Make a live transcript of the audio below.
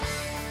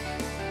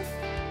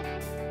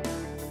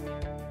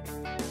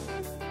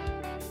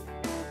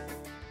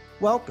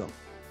Welcome.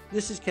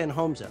 This is Ken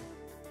Homza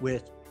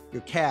with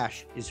Your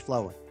Cash is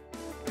Flowing.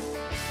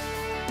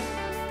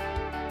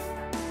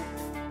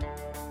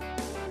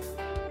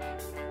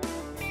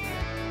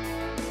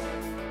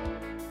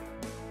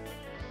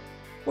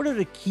 What are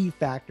the key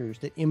factors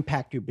that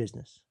impact your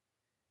business?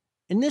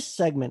 In this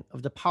segment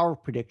of The Power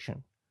of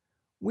Prediction,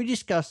 we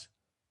discuss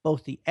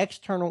both the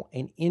external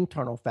and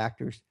internal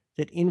factors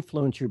that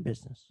influence your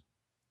business.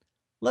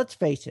 Let's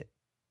face it,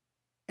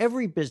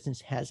 every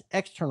business has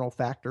external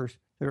factors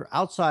that are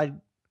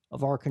outside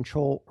of our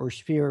control or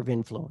sphere of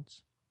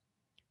influence.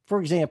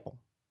 For example,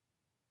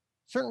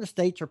 certain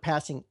states are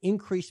passing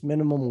increased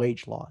minimum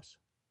wage laws.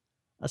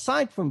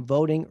 Aside from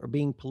voting or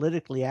being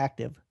politically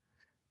active,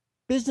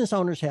 business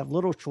owners have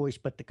little choice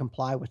but to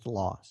comply with the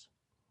laws.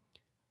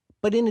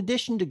 But in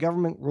addition to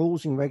government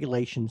rules and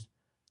regulations,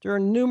 there are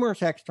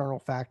numerous external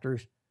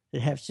factors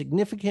that have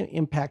significant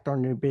impact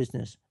on your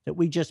business that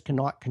we just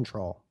cannot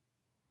control.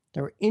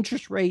 There are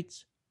interest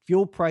rates,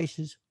 fuel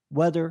prices,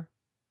 weather.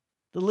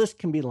 The list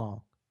can be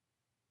long.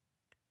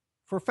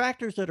 For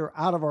factors that are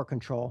out of our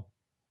control,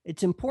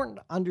 it's important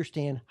to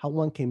understand how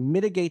one can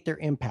mitigate their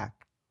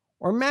impact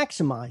or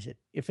maximize it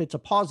if it's a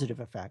positive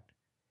effect,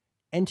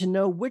 and to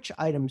know which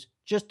items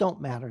just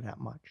don't matter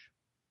that much.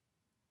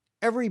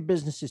 Every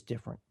business is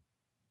different.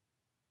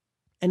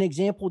 An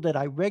example that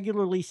I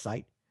regularly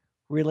cite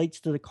relates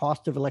to the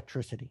cost of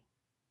electricity.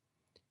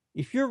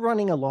 If you're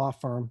running a law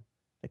firm,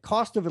 the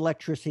cost of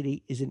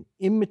electricity is an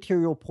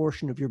immaterial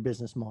portion of your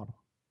business model.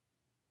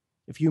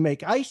 If you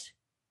make ice,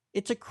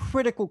 it's a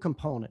critical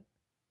component.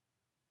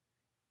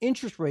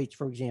 Interest rates,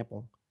 for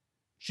example,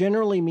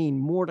 generally mean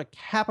more to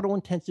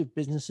capital-intensive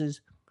businesses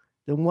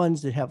than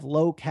ones that have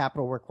low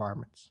capital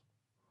requirements.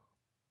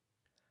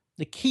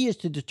 The key is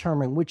to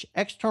determine which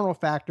external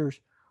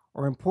factors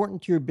are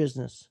important to your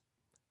business,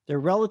 their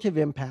relative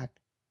impact,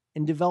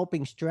 and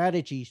developing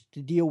strategies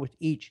to deal with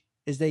each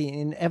as they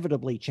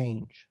inevitably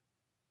change.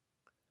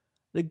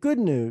 The good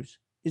news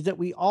is that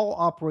we all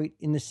operate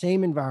in the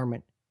same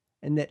environment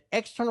and that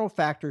external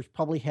factors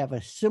probably have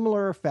a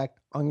similar effect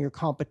on your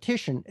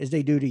competition as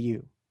they do to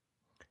you.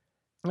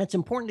 And it's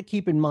important to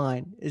keep in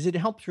mind as it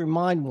helps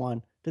remind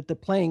one that the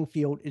playing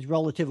field is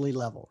relatively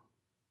level.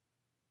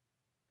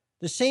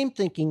 The same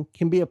thinking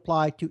can be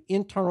applied to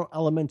internal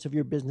elements of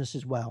your business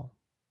as well.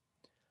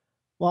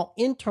 While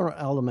internal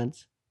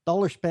elements,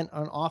 dollars spent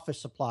on office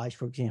supplies,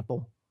 for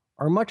example,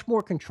 are much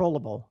more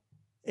controllable,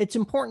 it's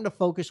important to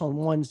focus on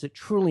ones that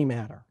truly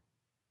matter.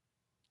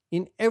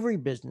 In every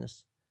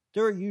business,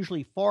 there are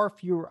usually far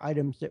fewer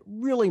items that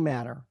really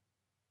matter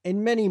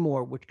and many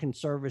more which can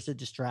serve as a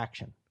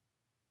distraction.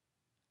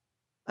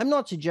 I'm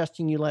not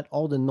suggesting you let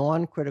all the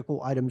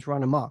non-critical items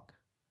run amok,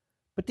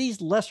 but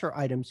these lesser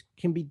items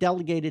can be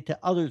delegated to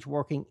others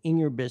working in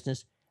your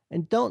business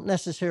and don't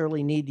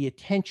necessarily need the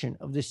attention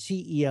of the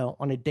CEO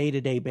on a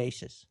day-to-day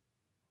basis.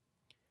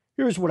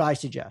 Here's what I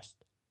suggest.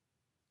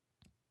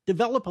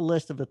 Develop a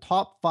list of the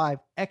top 5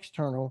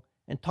 external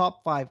and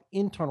top 5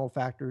 internal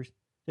factors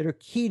that are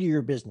key to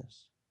your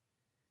business.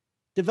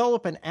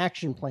 Develop an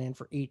action plan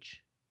for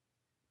each.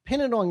 Pin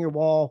it on your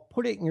wall,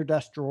 put it in your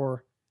desk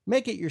drawer,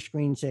 make it your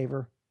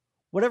screensaver,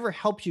 whatever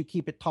helps you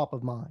keep it top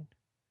of mind.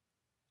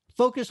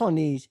 Focus on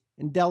these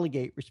and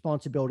delegate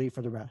responsibility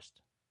for the rest.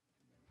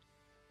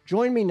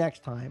 Join me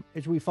next time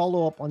as we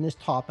follow up on this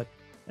topic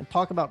and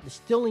talk about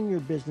distilling your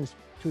business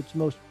to its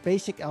most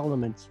basic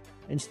elements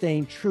and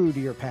staying true to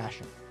your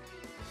passion.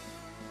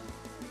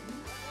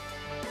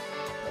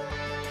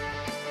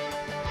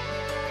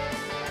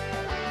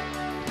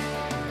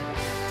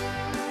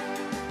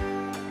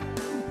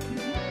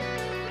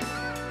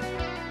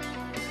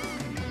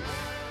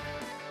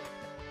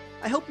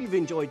 I hope you've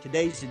enjoyed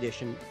today's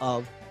edition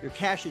of Your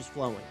Cash is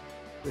Flowing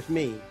with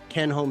me,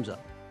 Ken Homza.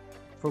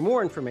 For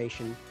more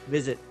information,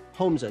 visit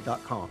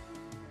homza.com.